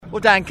Well,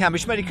 Dan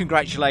Cammish, many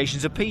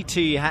congratulations. A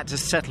P2 you had to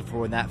settle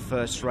for in that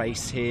first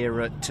race here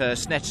at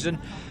Snetterton.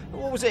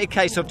 What was it a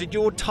case of? Did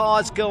your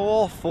tyres go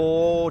off,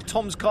 or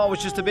Tom's car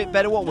was just a bit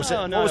better? What was it?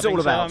 What was it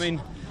all about? So. I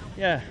mean,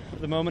 yeah,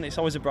 at the moment it's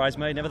always a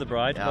bridesmaid, never the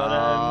bride.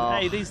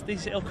 But hey,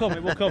 these it'll come.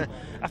 It will come.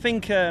 I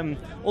think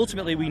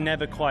ultimately we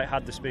never quite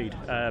had the speed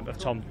of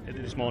Tom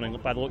this morning,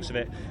 by the looks of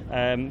it.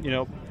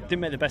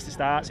 Didn't make the best of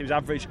starts. It was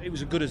average. It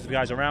was as good as the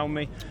guys around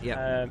me.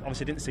 Yeah.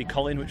 Obviously, didn't see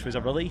Colin, which was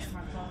a relief.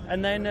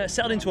 And then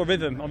settled into a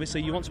rhythm.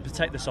 Obviously, you want to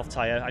protect the soft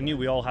tyre. I knew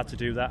we all had to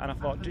do that, and I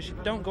thought, just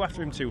don't go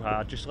after him too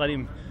hard. Just let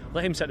him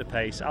set the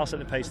pace. I'll set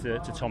the pace to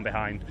Tom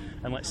behind,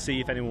 and let's see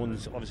if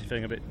anyone's obviously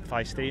feeling a bit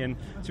feisty. And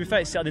to be fair,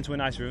 it settled into a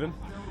nice rhythm.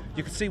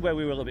 You could see where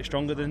we were a little bit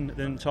stronger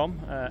than Tom,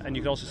 and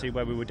you could also see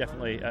where we were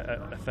definitely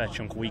a fair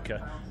chunk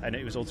weaker. And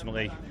it was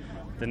ultimately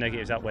the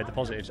negatives outweighed the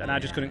positives, and I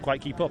just couldn't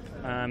quite keep up.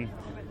 And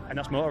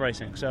that's motor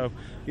racing. So,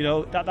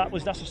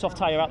 that's a soft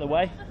tyre out the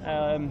way.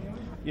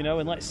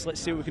 And let's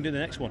see what we can do in the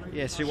next one.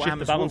 Yeah, see what Shift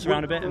happens. the balance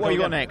around a bit. What have you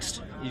got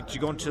next? You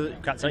go on to?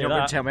 Can't tell you you're that.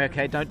 Going to tell me.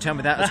 Okay, don't tell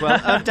me that as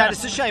well. Dan,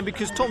 it's a shame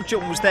because Tom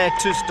Chilton was there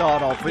to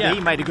start off with. Yeah. He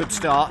made a good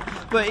start,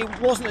 but it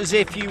wasn't as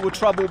if you were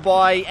troubled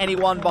by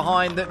anyone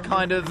behind that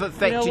kind of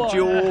affected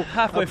your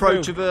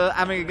approach of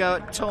having a go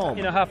at Tom.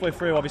 Halfway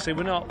through, obviously,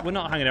 we're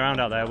not hanging around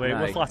out there.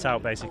 We're flat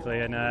out basically,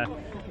 and I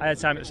had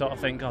time to sort of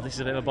think, this is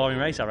a bit of a boring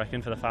race, I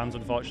reckon, for the fans.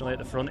 Unfortunately, at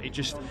the front, it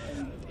just,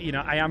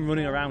 I am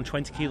running around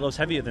 20 kilos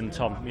heavier than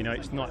Tom.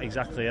 It's not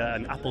exactly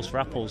an apples for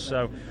apples.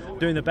 So,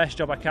 doing the best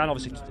job I can.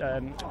 Obviously,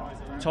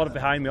 Todd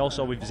behind me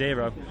also with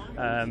 0,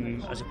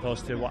 as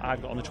opposed to what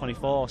I've got on the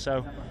 24.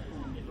 So,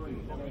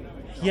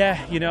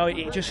 yeah,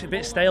 it's just a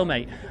bit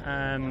stalemate.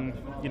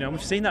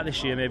 We've seen that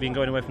this year, maybe in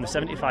going away from the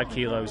 75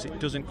 kilos, it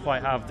doesn't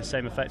quite have the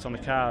same effect on the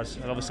cars.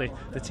 And obviously,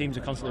 the teams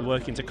are constantly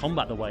working to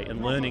combat the weight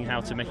and learning how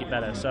to make it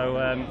better. So,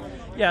 a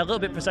little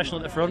bit processional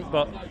at the front,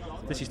 but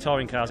this is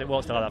touring cars, it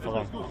won't stay like that for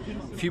long.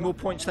 A few more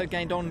points though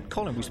gained on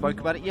Colin. We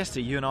spoke about it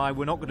yesterday. You and I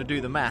were not going to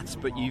do the maths,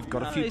 but you've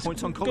got a few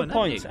points on Colin. Good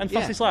points, and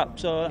fastest lap.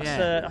 So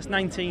that's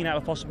 19 out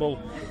of possible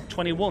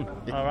 21.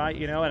 All right,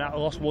 and I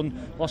lost one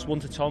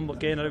to Tom, but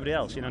gained on everybody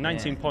else.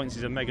 19 points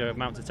is a mega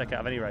amount to take out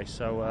of any race.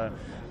 So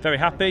very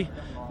happy.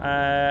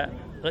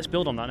 Let's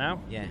build on that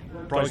now. Yeah,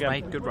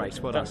 bridesmaid, good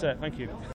race. Well done. That's it. Thank you.